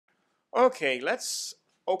Okay, let's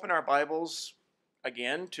open our Bibles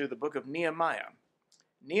again to the book of Nehemiah.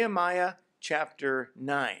 Nehemiah chapter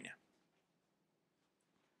 9.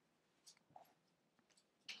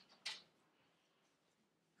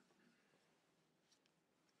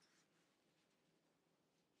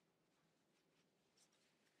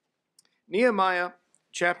 Nehemiah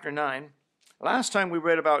chapter 9. Last time we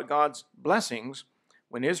read about God's blessings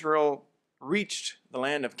when Israel reached the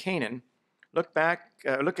land of Canaan. Look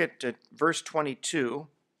at verse 22.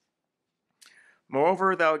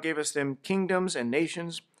 Moreover, thou gavest them kingdoms and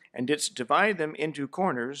nations, and didst divide them into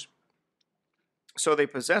corners. So they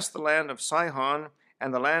possessed the land of Sihon,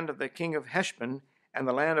 and the land of the king of Heshbon, and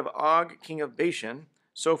the land of Og, king of Bashan,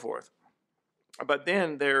 so forth. But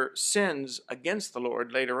then their sins against the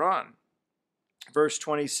Lord later on. Verse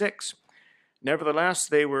 26, Nevertheless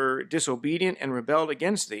they were disobedient and rebelled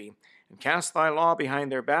against thee, and cast thy law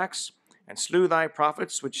behind their backs, and slew thy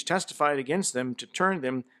prophets, which testified against them to turn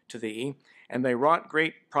them to thee, and they wrought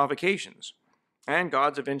great provocations, and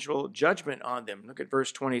God's eventual judgment on them. Look at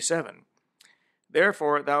verse 27.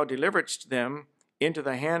 Therefore thou deliveredst them into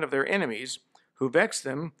the hand of their enemies, who vexed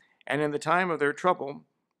them, and in the time of their trouble,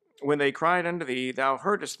 when they cried unto thee, thou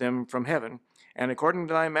heardest them from heaven, and according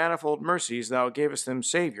to thy manifold mercies thou gavest them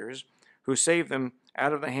saviors, who saved them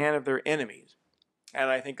out of the hand of their enemies. And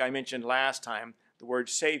I think I mentioned last time, the word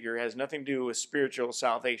savior has nothing to do with spiritual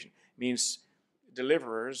salvation. It means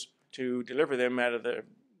deliverers, to deliver them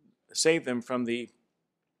save them from the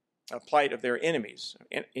plight of their enemies,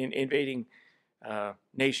 in invading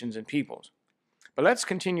nations and peoples. But let's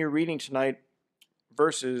continue reading tonight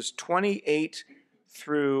verses 28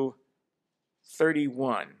 through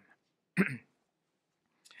 31.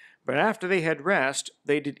 But after they had rest,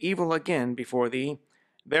 they did evil again before thee.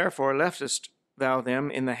 Therefore leftest thou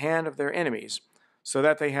them in the hand of their enemies, so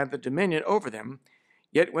that they had the dominion over them.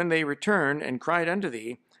 Yet when they returned and cried unto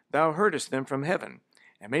thee, thou heardest them from heaven,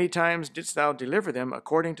 and many times didst thou deliver them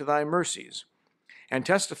according to thy mercies, and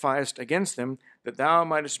testifiest against them that thou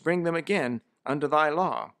mightest bring them again unto thy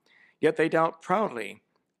law. Yet they dealt proudly,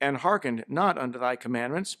 and hearkened not unto thy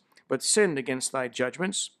commandments, but sinned against thy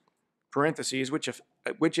judgments, parentheses, which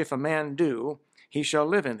if a man do, he shall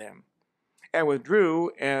live in them, and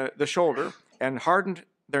withdrew the shoulder, and hardened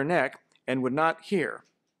their neck, and would not hear.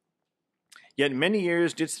 Yet many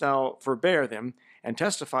years didst thou forbear them, and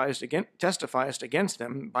testifiest against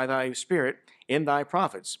them by thy Spirit in thy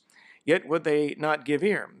prophets. Yet would they not give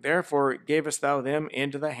ear. Therefore gavest thou them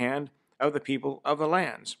into the hand of the people of the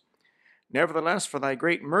lands. Nevertheless, for thy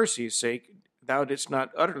great mercy's sake, thou didst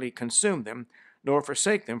not utterly consume them, nor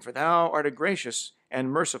forsake them, for thou art a gracious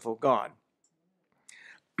and merciful God.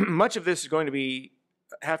 Much of this is going to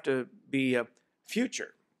have to be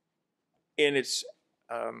future in its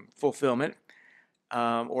fulfillment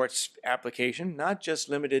or its application, not just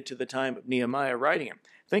limited to the time of Nehemiah writing it.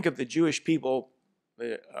 Think of the Jewish people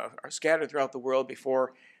that are scattered throughout the world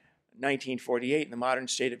before 1948 and the modern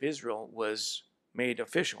state of Israel was made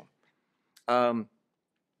official. And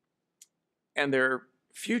their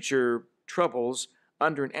future troubles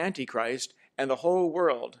under an antichrist and the whole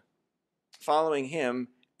world following him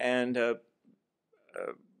and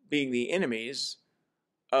being the enemies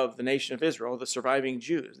of the nation of Israel, the surviving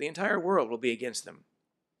Jews. The entire world will be against them.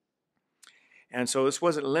 And so this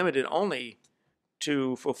wasn't limited only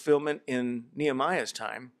to fulfillment in Nehemiah's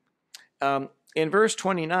time. In verse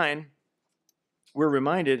 29, we're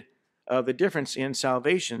reminded of the difference in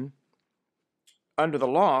salvation under the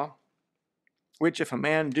law, which if a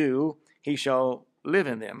man do, he shall live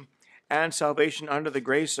in them, and salvation under the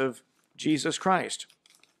grace of Jesus Christ,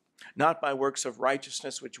 not by works of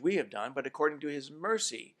righteousness which we have done, but according to his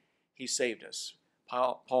mercy he saved us.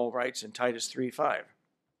 Paul writes in Titus 3:5.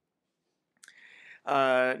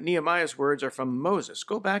 Nehemiah's words are from Moses.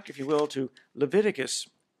 Go back, if you will, to Leviticus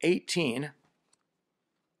 18.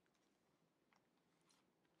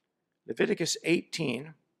 Leviticus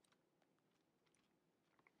 18.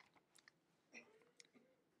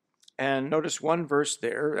 And notice one verse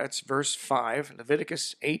there. That's verse 5.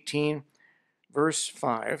 Leviticus 18, verse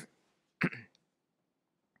 5.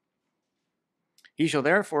 He shall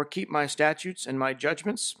therefore keep my statutes and my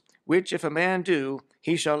judgments, which if a man do,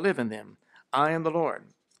 he shall live in them. I am the Lord.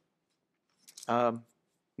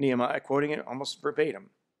 Nehemiah quoting it almost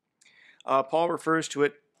verbatim. Paul refers to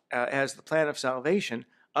it as the plan of salvation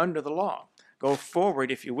under the law. Go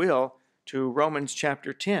forward, if you will, to Romans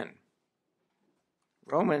chapter 10.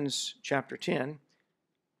 Romans chapter 10.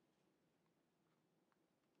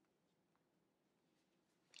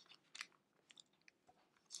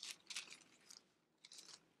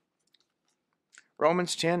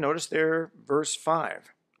 Romans 10, notice there, verse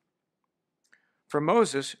 5. For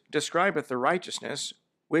Moses describeth the righteousness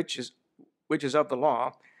which is of the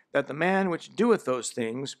law, that the man which doeth those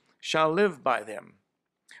things shall live by them.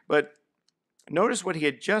 But notice what he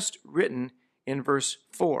had just written in verse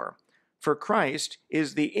 4. For Christ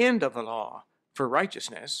is the end of the law for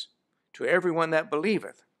righteousness to everyone that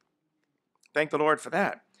believeth. Thank the Lord for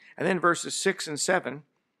that. And then verses 6 and 7.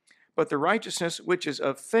 But the righteousness which is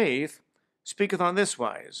of faith speaketh on this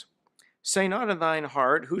wise. Say not in thine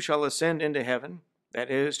heart, who shall ascend into heaven,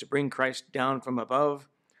 that is, to bring Christ down from above,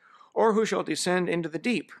 or who shall descend into the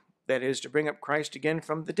deep, that is, to bring up Christ again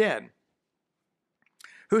from the dead.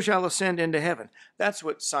 Who shall ascend into heaven? That's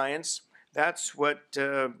what science, that's what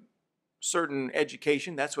certain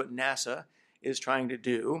education, that's what NASA is trying to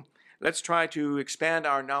do. Let's try to expand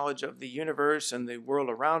our knowledge of the universe and the world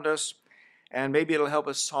around us, and maybe it'll help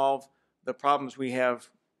us solve the problems we have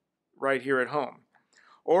right here at home.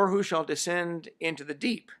 Or who shall descend into the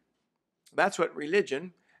deep? That's what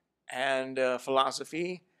religion and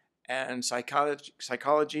philosophy and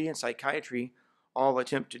psychology and psychiatry all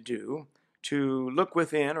attempt to do, to look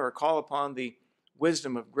within or call upon the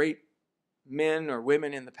wisdom of great men or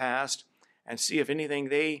women in the past and see if anything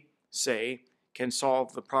they say can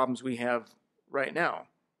solve the problems we have right now.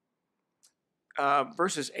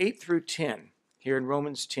 Verses 8 through 10 here in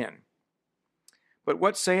Romans 10. But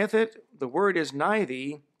what saith it? The word is nigh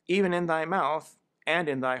thee, even in thy mouth and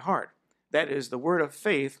in thy heart. That is the word of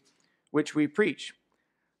faith which we preach,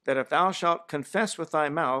 that if thou shalt confess with thy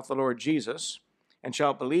mouth the Lord Jesus, and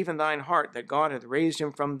shalt believe in thine heart that God hath raised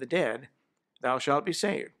him from the dead, thou shalt be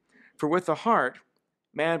saved. For with the heart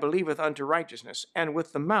man believeth unto righteousness, and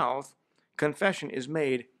with the mouth confession is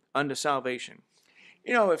made unto salvation.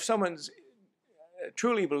 You know, if someone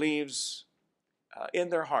truly believes in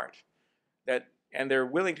their heart that, and they're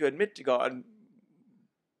willing to admit to God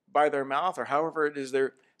by their mouth or however it is,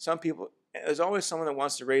 some people, there's always someone that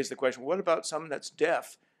wants to raise the question, what about someone that's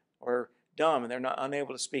deaf or dumb and they're not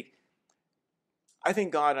unable to speak? I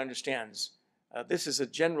think God understands. This is a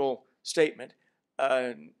general statement.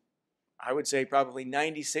 I would say probably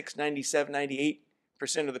 96, 97, 98%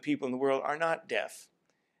 of the people in the world are not deaf.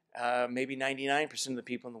 Maybe 99% of the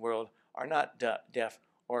people in the world are not deaf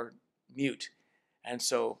or mute. And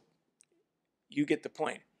so you get the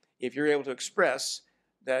point. If you're able to express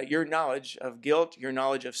that your knowledge of guilt, your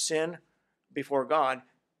knowledge of sin before God,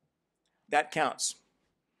 that counts.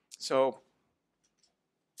 So,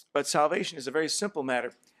 but salvation is a very simple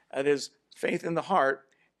matter. It is faith in the heart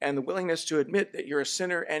and the willingness to admit that you're a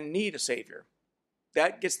sinner and need a Savior.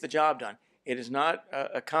 That gets the job done. It is not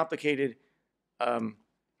a complicated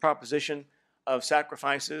proposition of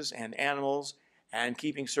sacrifices and animals and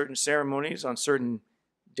keeping certain ceremonies on certain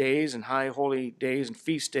days and high holy days and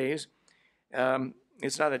feast days.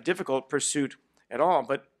 It's not a difficult pursuit at all.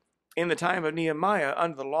 But in the time of Nehemiah,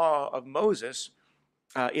 under the law of Moses,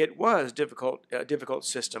 it was a difficult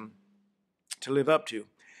system to live up to.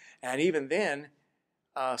 And even then,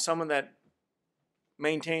 someone that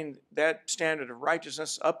maintained that standard of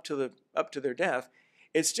righteousness up to their death,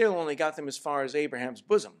 it still only got them as far as Abraham's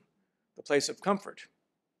bosom, the place of comfort.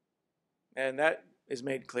 And that is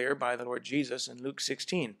made clear by the Lord Jesus in Luke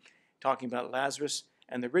 16, talking about Lazarus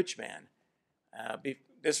and the rich man.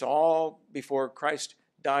 This all before Christ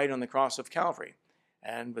died on the cross of Calvary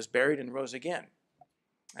and was buried and rose again.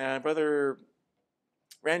 Brother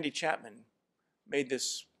Randy Chapman made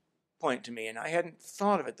this point to me, and I hadn't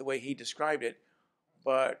thought of it the way he described it,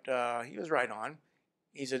 but he was right on.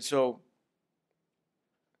 He said, so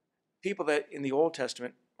people that in the Old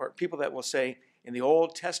Testament, or people that will say in the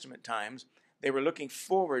Old Testament times, they were looking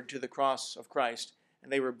forward to the cross of Christ,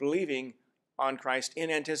 and they were believing on Christ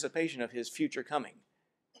in anticipation of his future coming.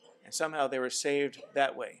 And somehow they were saved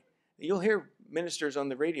that way. You'll hear ministers on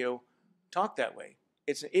the radio talk that way.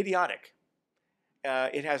 It's idiotic.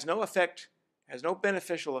 It has no effect, has no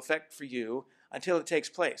beneficial effect for you until it takes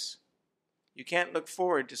place. You can't look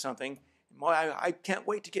forward to something. I can't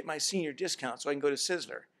wait to get my senior discount so I can go to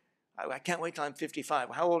Sizzler. I can't wait till I'm 55.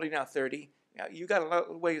 How old are you now? 30? You got a lot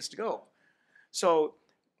of ways to go. So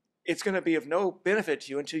it's going to be of no benefit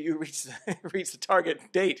to you until you reach the target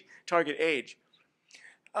age.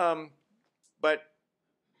 But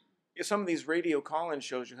some of these radio call-in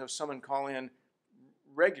shows, you have someone call in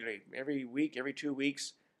regularly, every week, every 2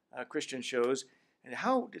 weeks, Christian shows. And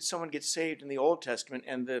how did someone get saved in the Old Testament?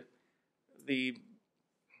 And the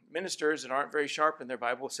ministers that aren't very sharp in their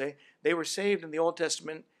Bible say they were saved in the Old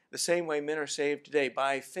Testament the same way men are saved today,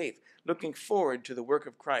 by faith, looking forward to the work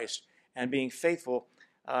of Christ and being faithful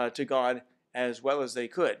to God as well as they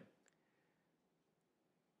could.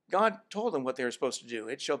 God told them what they were supposed to do.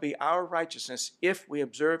 It shall be our righteousness if we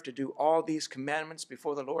observe to do all these commandments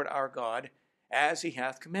before the Lord our God, as he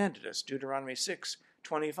hath commanded us. Deuteronomy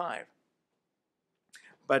 6:25.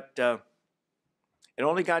 But it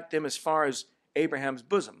only got them as far as Abraham's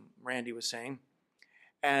bosom, Randy was saying.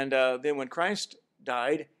 And then when Christ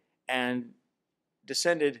died and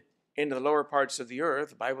descended into the lower parts of the earth,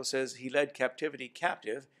 the Bible says he led captivity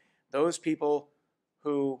captive. Those people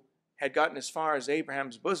who had gotten as far as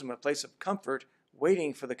Abraham's bosom, a place of comfort,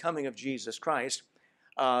 waiting for the coming of Jesus Christ,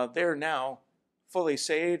 they're now fully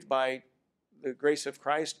saved by the grace of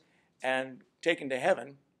Christ and taken to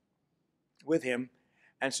heaven with him.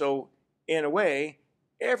 And so, in a way,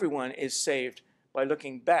 everyone is saved by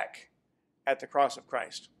looking back at the cross of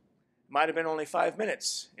Christ. It might have been only 5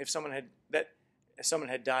 minutes if someone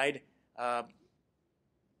had died,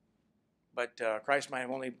 but Christ might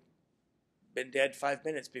have only been dead 5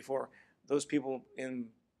 minutes before those people in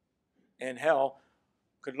hell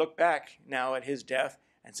could look back now at his death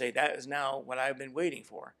and say, that is now what I've been waiting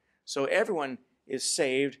for. So everyone is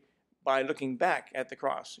saved by looking back at the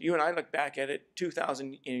cross. You and I look back at it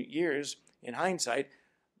 2,000 years in hindsight.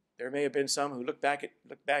 There may have been some who looked back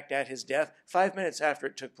at his death 5 minutes after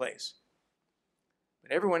it took place.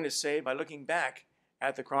 But everyone is saved by looking back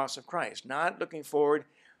at the cross of Christ, not looking forward.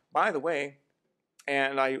 By the way,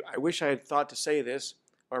 and I wish I had thought to say this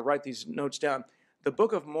or write these notes down, the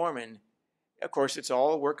Book of Mormon, of course, it's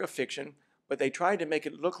all a work of fiction, but they tried to make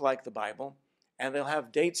it look like the Bible, and they'll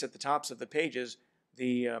have dates at the tops of the pages,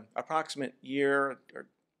 the approximate year or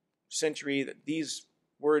century that these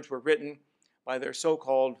words were written by their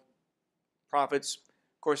so-called prophets.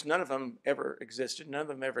 Of course, none of them ever existed. None of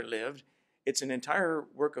them ever lived. It's an entire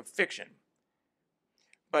work of fiction.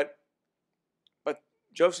 But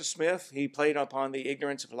Joseph Smith, he played upon the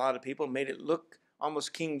ignorance of a lot of people, made it look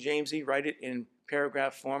almost King Jamesy, write it in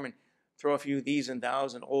paragraph form and throw a few these and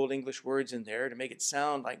thous and old English words in there to make it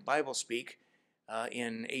sound like Bible speak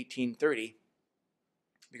in 1830,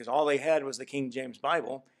 because all they had was the King James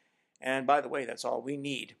Bible. And by the way, that's all we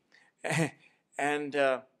need. And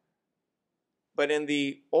but in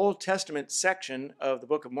the Old Testament section of the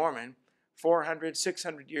Book of Mormon, 400,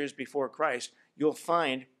 600 years before Christ, you'll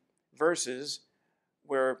find verses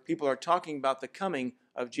where people are talking about the coming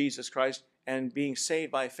of Jesus Christ and being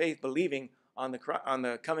saved by faith, believing on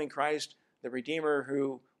the coming Christ, the Redeemer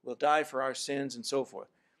who will die for our sins and so forth.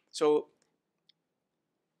 So,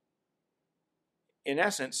 in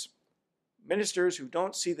essence, ministers who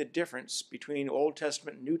don't see the difference between Old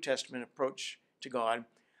Testament and New Testament approach to God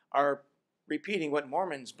are repeating what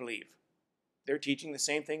Mormons believe. They're teaching the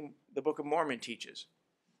same thing the Book of Mormon teaches.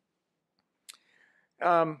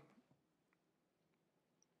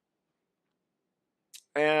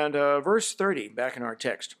 Verse 30, back in our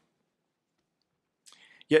text.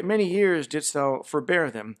 Yet many years didst thou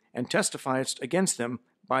forbear them, and testifiedst against them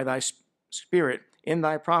by thy spirit in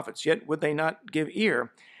thy prophets, yet would they not give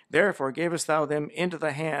ear. Therefore gavest thou them into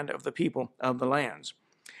the hand of the people of the lands.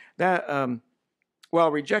 That,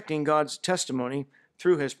 while rejecting God's testimony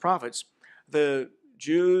through his prophets, the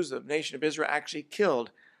Jews, the nation of Israel, actually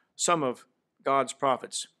killed some of God's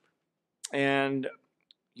prophets. And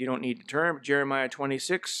you don't need to turn, but Jeremiah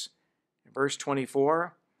 26, verse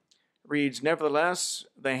 24, reads, Nevertheless,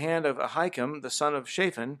 the hand of Ahikam, the son of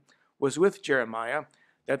Shaphan, was with Jeremiah,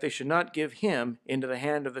 that they should not give him into the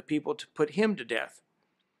hand of the people to put him to death.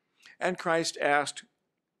 And Christ asked,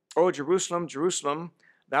 O Jerusalem, Jerusalem,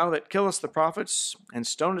 thou that killest the prophets, and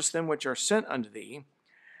stonest them which are sent unto thee,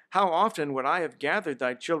 how often would I have gathered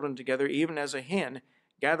thy children together, even as a hen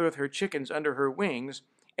gathereth her chickens under her wings,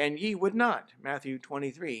 and ye would not. Matthew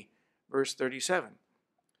 23, verse 37.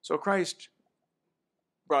 So Christ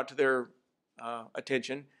brought to their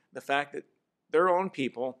attention the fact that their own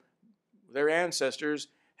people, their ancestors,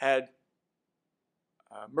 had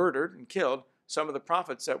murdered and killed some of the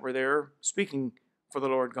prophets that were there speaking for the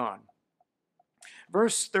Lord God.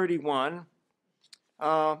 Verse 31,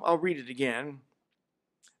 I'll read it again.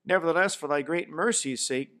 Nevertheless, for thy great mercy's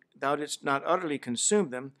sake, thou didst not utterly consume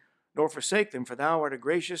them, nor forsake them, for thou art a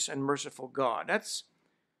gracious and merciful God. That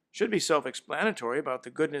should be self-explanatory about the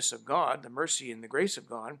goodness of God, the mercy and the grace of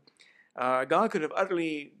God. God could have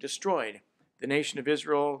utterly destroyed the nation of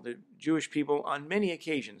Israel, the Jewish people, on many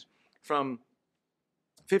occasions, from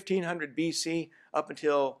 1500 BC up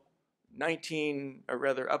until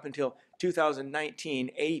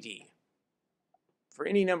 2019 AD, for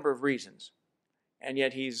any number of reasons. And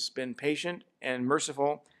yet he's been patient and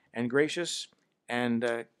merciful and gracious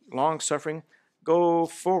and long-suffering. Go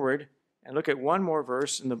forward and look at one more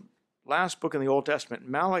verse in the last book in the Old Testament,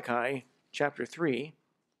 Malachi chapter 3.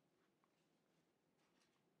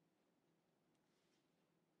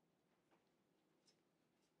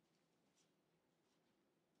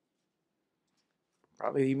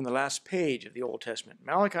 probably even the last page of the Old Testament.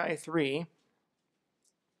 Malachi 3.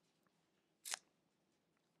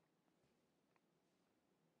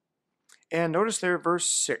 And notice there, verse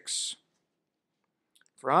 6.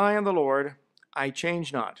 For I am the Lord, I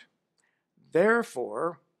change not.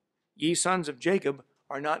 Therefore, ye sons of Jacob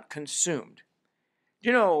are not consumed. Do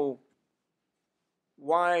you know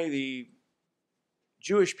why the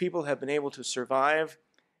Jewish people have been able to survive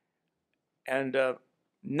and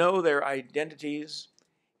know their identities,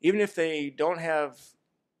 even if they don't have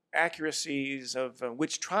accuracies of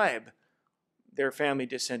which tribe their family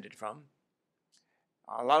descended from?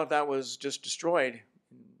 A lot of that was just destroyed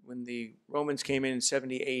when the Romans came in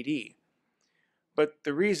 70 AD. But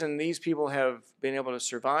the reason these people have been able to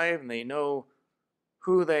survive and they know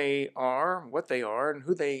who they are, what they are, and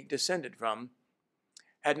who they descended from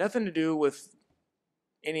had nothing to do with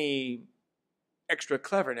any extra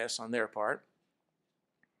cleverness on their part.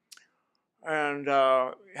 And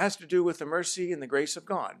it has to do with the mercy and the grace of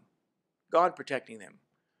God. God protecting them.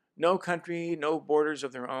 No country, no borders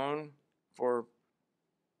of their own for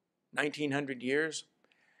 1900 years.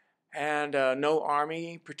 And no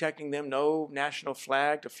army protecting them, no national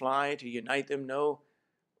flag to fly to unite them, no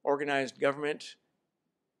organized government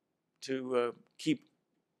to keep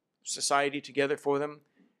society together for them.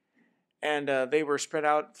 And they were spread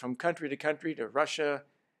out from country to Russia,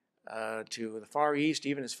 to the Far East,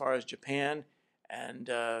 even as far as Japan, and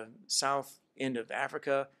south end of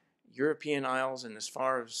Africa, European Isles, and as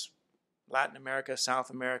far as Latin America, South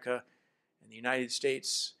America, and the United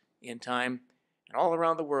States in time, and all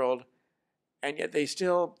around the world. And yet they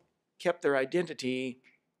still kept their identity,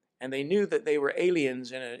 and they knew that they were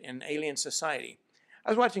aliens in an alien society.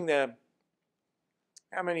 I was watching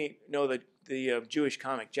how many know the Jewish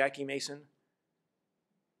comic, Jackie Mason?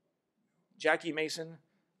 Jackie Mason,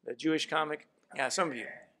 the Jewish comic? Yeah, some of you.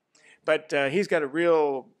 But he's got a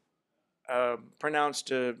real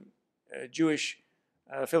pronounced Jewish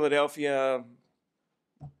Philadelphia,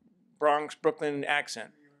 Bronx, Brooklyn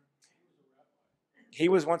accent. He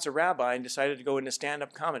was once a rabbi and decided to go into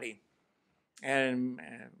stand-up comedy and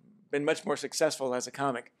been much more successful as a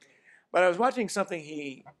comic. But I was watching something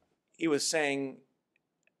he was saying,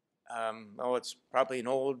 it's probably an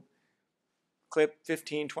old clip,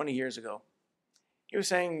 15, 20 years ago. He was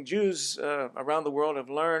saying Jews around the world have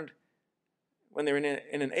learned when they're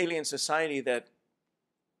in an alien society that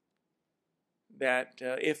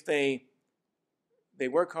if they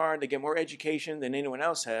work hard, they get more education than anyone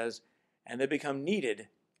else has, and they become needed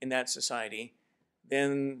in that society,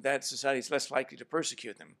 then that society is less likely to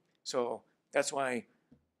persecute them. So that's why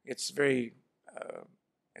it's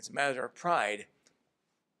it's a matter of pride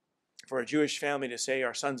for a Jewish family to say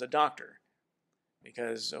our son's a doctor,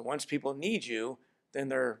 because once people need you, then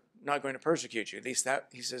they're not going to persecute you. At least that,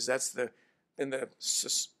 he says, that's been the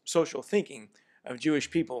social thinking of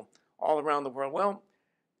Jewish people all around the world. Well,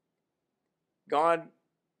 God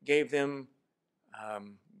gave them,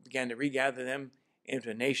 began to regather them into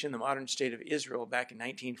a nation, the modern state of Israel, back in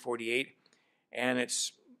 1948, and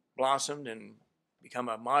it's blossomed and become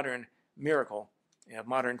a modern miracle of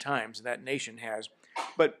modern times. That nation has.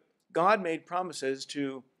 But God made promises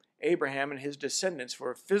to Abraham and his descendants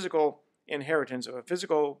for a physical inheritance of a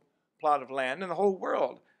physical plot of land in the whole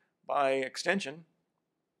world by extension,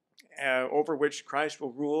 over which Christ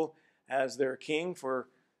will rule as their king for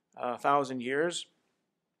 1,000 years.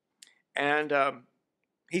 And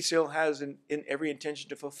he still has in every intention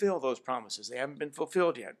to fulfill those promises. They haven't been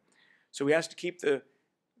fulfilled yet. So he has to keep the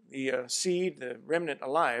seed, the remnant,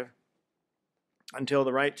 alive until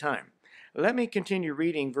the right time. Let me continue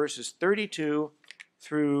reading verses 32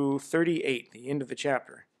 through 38, the end of the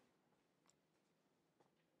chapter.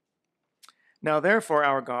 Now therefore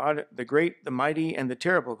our God, the great, the mighty, and the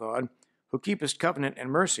terrible God, who keepest covenant and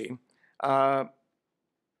mercy, let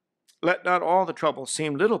not all the trouble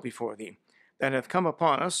seem little before thee, that hath come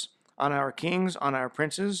upon us, on our kings, on our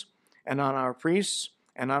princes, and on our priests,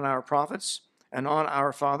 and on our prophets, and on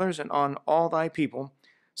our fathers, and on all thy people,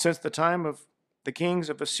 since the time of the kings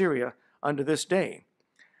of Assyria unto this day.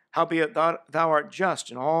 Howbeit thou art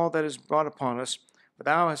just in all that is brought upon us, for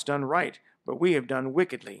thou hast done right, but we have done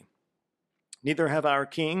wickedly. Neither have our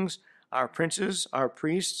kings, our princes, our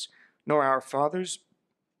priests, nor our fathers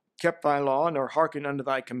kept thy law, nor hearkened unto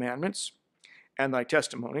thy commandments and thy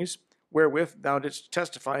testimonies, wherewith thou didst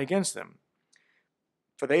testify against them.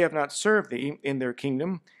 For they have not served thee in their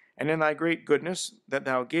kingdom, and in thy great goodness that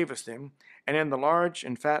thou gavest them, and in the large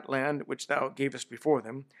and fat land which thou gavest before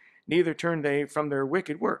them, neither turned they from their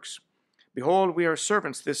wicked works. Behold, we are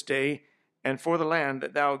servants this day, and for the land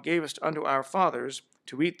that thou gavest unto our fathers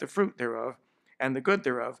to eat the fruit thereof, and the good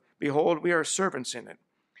thereof. Behold, we are servants in it.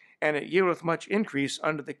 And it yieldeth much increase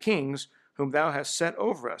unto the kings whom thou hast set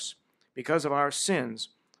over us, because of our sins.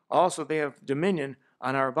 Also they have dominion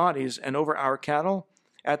on our bodies and over our cattle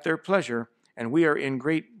at their pleasure, and we are in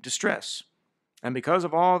great distress. And because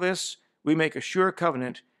of all this, we make a sure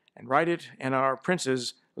covenant, and write it, and our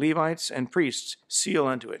princes, Levites, and priests seal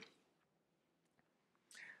unto it.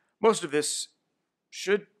 Most of this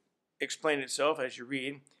should explain itself as you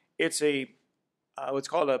read. It's what's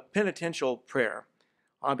called a penitential prayer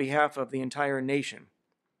on behalf of the entire nation.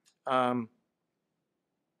 The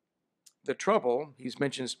trouble, he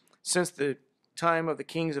mentions, since the time of the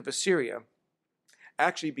kings of Assyria,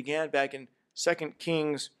 actually began back in 2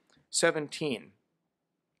 Kings 17.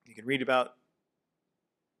 You can read about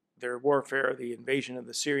their warfare, the invasion of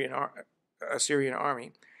the Assyrian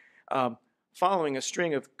army, following a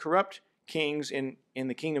string of corrupt kings in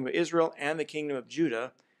the kingdom of Israel and the kingdom of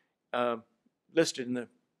Judah, listed in the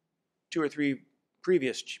 2 or 3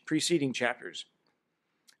 preceding chapters.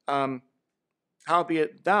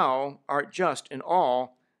 Howbeit thou art just in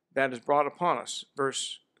all that is brought upon us,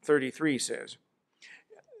 verse 33 says.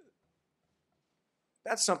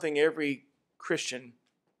 That's something every Christian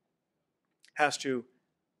has to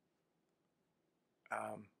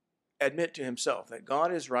admit to himself, that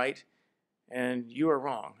God is right and you are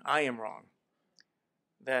wrong. I am wrong.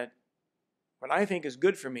 That what I think is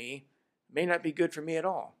good for me may not be good for me at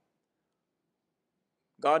all.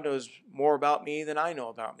 God knows more about me than I know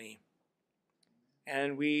about me.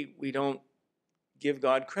 And we don't give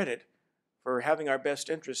God credit for having our best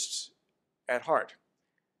interests at heart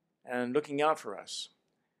and looking out for us.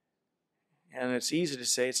 And it's easy to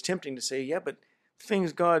say, it's tempting to say, yeah, but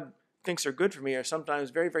things God thinks are good for me are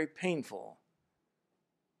sometimes very, very painful.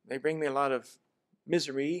 They bring me a lot of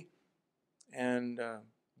misery and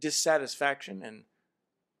dissatisfaction and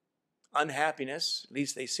unhappiness, at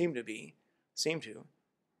least they seem to.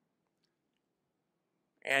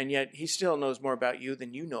 And yet he still knows more about you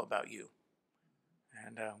than you know about you.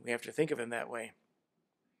 And we have to think of him that way.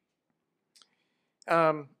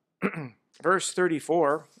 Verse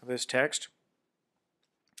 34 of this text,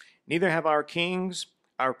 neither have our kings,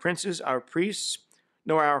 our princes, our priests,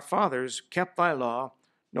 nor our fathers kept thy law,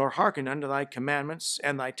 nor hearkened unto thy commandments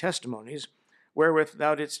and thy testimonies, wherewith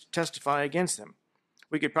thou didst testify against them.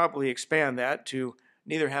 We could probably expand that to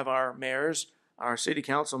neither have our mayors, our city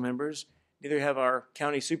council members, neither have our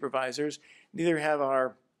county supervisors, neither have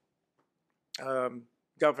our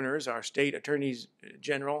governors, our state attorneys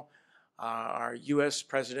general, our U.S.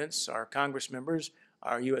 presidents, our Congress members,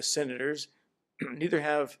 our U.S. senators, neither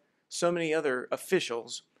have so many other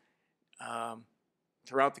officials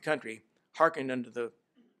throughout the country hearkened unto the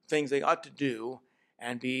things they ought to do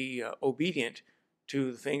and be obedient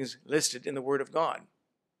to the things listed in the Word of God.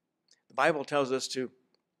 The Bible tells us to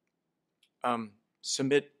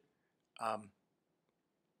submit,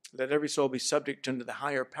 let every soul be subject unto the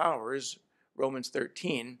higher powers, Romans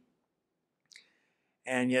 13.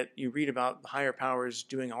 And yet you read about the higher powers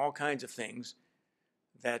doing all kinds of things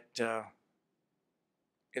that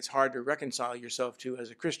it's hard to reconcile yourself to as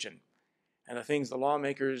a Christian. And the things the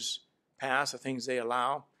lawmakers pass, the things they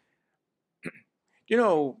allow. You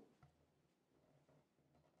know,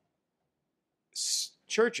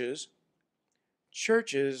 church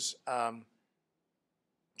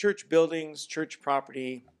buildings, church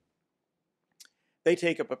property, they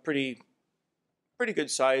take up a pretty good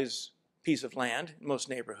size piece of land in most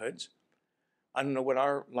neighborhoods. I don't know what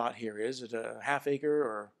our lot here is. Is it a half acre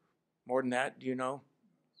or more than that? Do you know?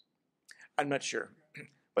 I'm not sure.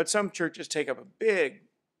 But some churches take up a big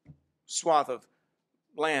swath of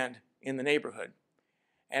land in the neighborhood.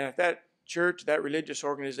 And if that church, that religious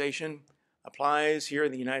organization applies here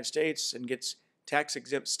in the United States and gets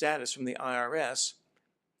tax-exempt status from the IRS,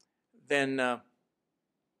 then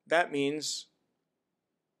that means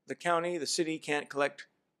the county, the city can't collect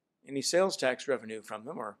any sales tax revenue from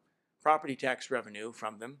them or property tax revenue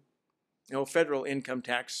from them. No federal income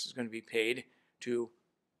tax is going to be paid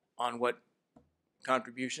on what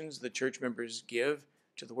contributions the church members give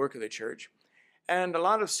to the work of the church. And a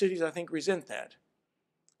lot of cities, I think, resent that.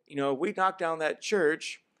 You know, we knock down that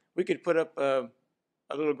church, we could put up a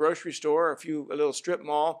little grocery store, a little strip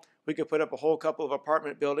mall. We could put up a whole couple of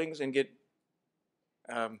apartment buildings and get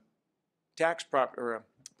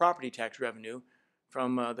property tax revenue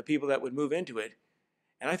from the people that would move into it.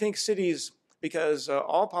 And I think cities, because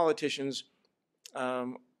all politicians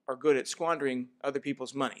are good at squandering other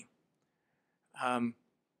people's money.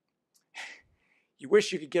 You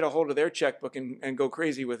wish you could get a hold of their checkbook and go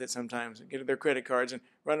crazy with it sometimes, and get their credit cards and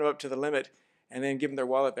run them up to the limit and then give them their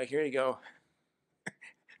wallet back. Here you go.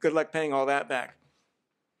 Good luck paying all that back.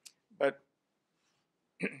 But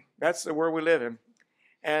that's the world we live in.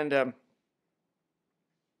 And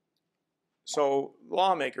so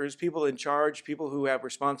lawmakers, people in charge, people who have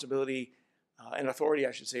responsibility and authority,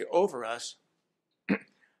 I should say, over us,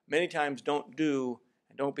 many times don't do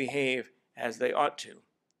and don't behave as they ought to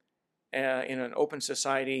in an open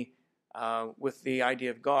society with the idea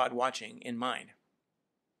of God watching in mind.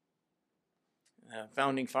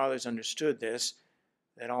 Founding fathers understood this,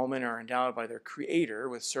 that all men are endowed by their Creator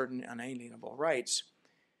with certain unalienable rights.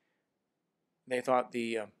 They thought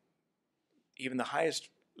even the highest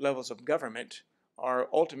levels of government are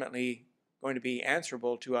ultimately going to be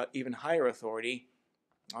answerable to even higher authority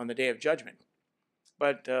on the day of judgment.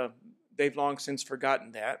 But they've long since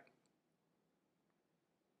forgotten that.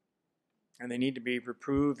 And they need to be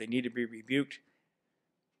reproved, they need to be rebuked.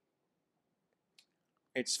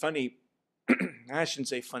 It's funny, I shouldn't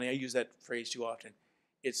say funny, I use that phrase too often.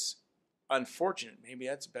 It's unfortunate, maybe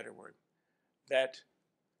that's a better word, that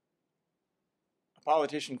a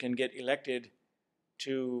politician can get elected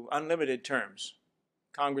to unlimited terms.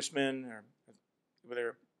 Congressmen, or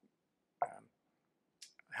whether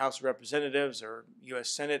House of Representatives or U.S.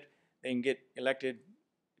 Senate, they can get elected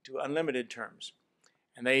to unlimited terms.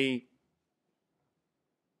 And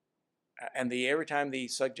every time the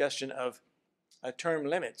suggestion of term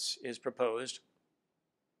limits is proposed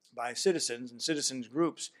by citizens and citizens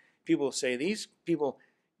groups, people say these people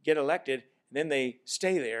get elected and then they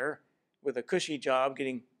stay there with a cushy job,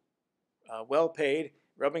 getting well paid,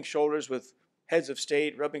 rubbing shoulders with heads of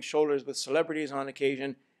state, rubbing shoulders with celebrities on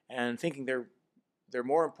occasion, and thinking they're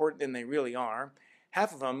more important than they really are.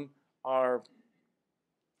 Half of them are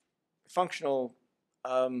functional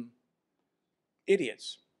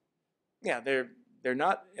idiots. Yeah, they're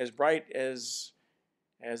not as bright as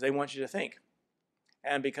they want you to think.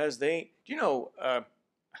 And because I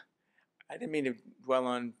didn't mean to dwell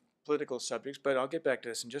on political subjects, but I'll get back to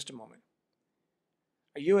this in just a moment.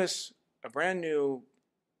 A brand new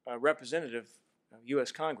representative of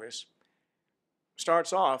U.S. Congress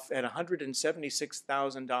starts off at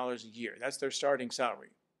 $176,000 a year. That's their starting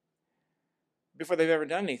salary. Before they've ever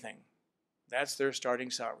done anything, that's their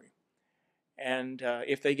starting salary. And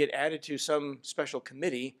if they get added to some special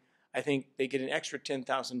committee, I think they get an extra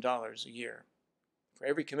 $10,000 a year for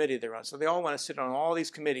every committee they're on. So they all want to sit on all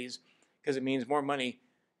these committees because it means more money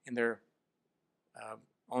in their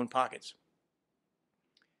own pockets.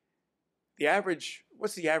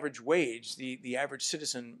 What's the average wage the average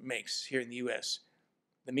citizen makes here in the U.S.?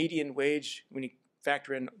 The median wage, when you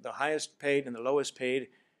factor in the highest paid and the lowest paid,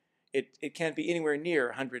 it can't be anywhere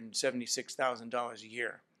near $176,000 a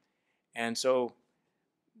year. And so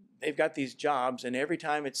they've got these jobs, and every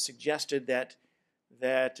time it's suggested that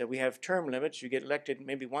we have term limits, you get elected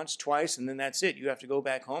maybe once, twice, and then that's it. You have to go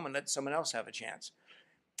back home and let someone else have a chance.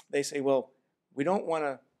 They say, well, we don't want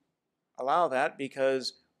to allow that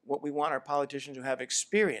because what we want are politicians who have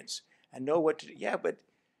experience and know what to do. Yeah, but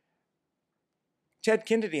Ted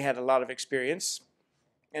Kennedy had a lot of experience,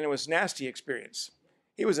 and it was nasty experience.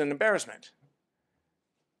 He was an embarrassment.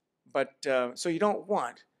 But so you don't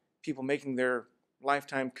want people making their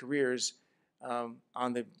lifetime careers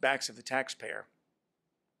on the backs of the taxpayer.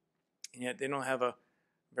 And yet they don't have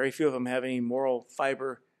very few of them have any moral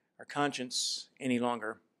fiber or conscience any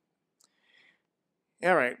longer.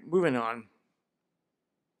 All right, moving on.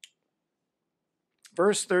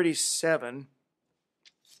 Verse 37.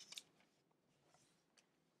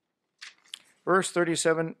 Verse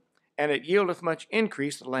 37, and it yieldeth much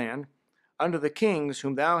increase, the land, unto the kings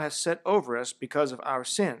whom thou hast set over us because of our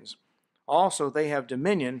sins. Also they have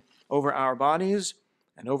dominion over our bodies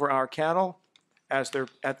and over our cattle at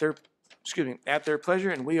their pleasure,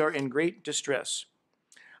 and we are in great distress.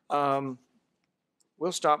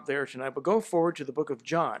 We'll stop there tonight, but go forward to the book of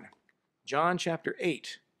John. John chapter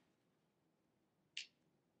 8.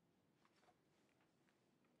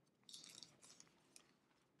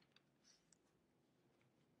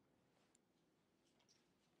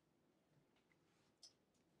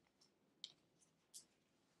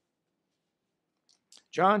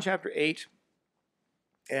 John chapter 8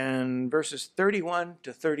 and verses 31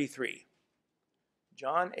 to 33.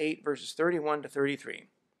 John 8 verses 31 to 33.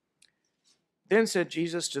 Then said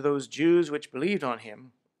Jesus to those Jews which believed on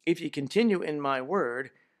him, If ye continue in my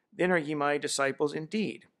word, then are ye my disciples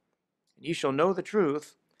indeed. And ye shall know the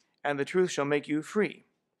truth, and the truth shall make you free.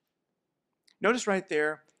 Notice right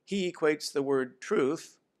there, he equates the word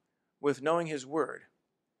truth with knowing his word.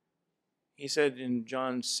 He said in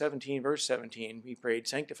John 17, verse 17, he prayed,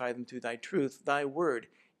 Sanctify them through thy truth. Thy word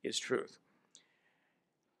is truth.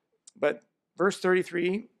 But verse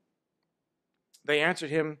 33, They answered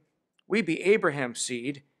him, We be Abraham's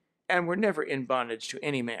seed, and were never in bondage to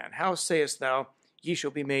any man. How sayest thou, ye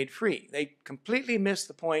shall be made free? They completely missed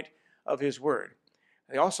the point of his word.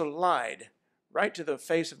 They also lied right to the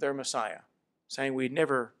face of their Messiah, saying we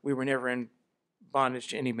were never in bondage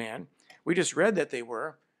to any man. We just read that they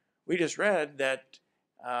were. We just read that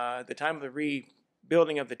at the time of the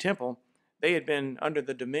rebuilding of the temple, they had been under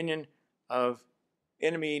the dominion of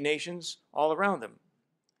enemy nations all around them,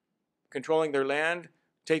 controlling their land,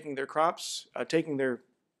 taking their crops, taking their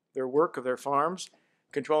work of their farms,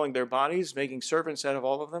 controlling their bodies, making servants out of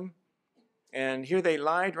all of them. And here they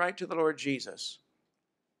lied right to the Lord Jesus.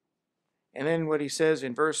 And then what he says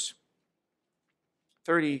in verse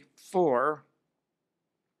 34,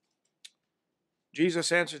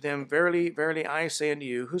 Jesus answered them, Verily, verily, I say unto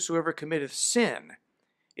you, whosoever committeth sin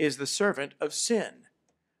is the servant of sin.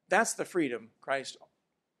 That's the freedom Christ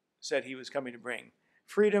said he was coming to bring.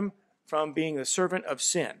 Freedom from being the servant of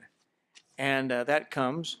sin. And that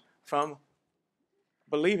comes from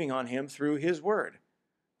believing on him through his word.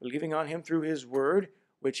 Believing on him through his word,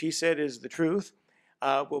 which he said is the truth,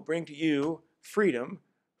 will bring to you freedom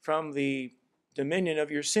from the dominion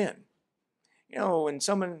of your sin. You know, when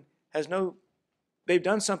someone they've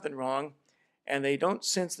done something wrong and they don't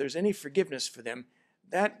sense there's any forgiveness for them,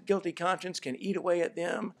 that guilty conscience can eat away at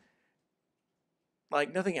them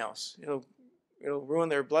like nothing else. It'll ruin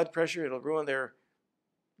their blood pressure. It'll ruin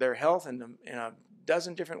their health in a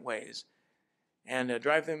dozen different ways and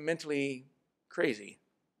drive them mentally crazy.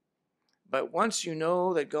 But once you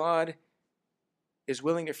know that God is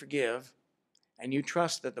willing to forgive and you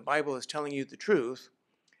trust that the Bible is telling you the truth,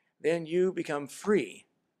 then you become free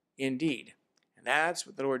indeed. And that's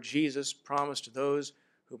what the Lord Jesus promised to those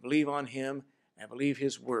who believe on him and believe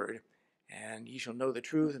his word. And ye shall know the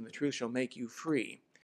truth, and the truth shall make you free.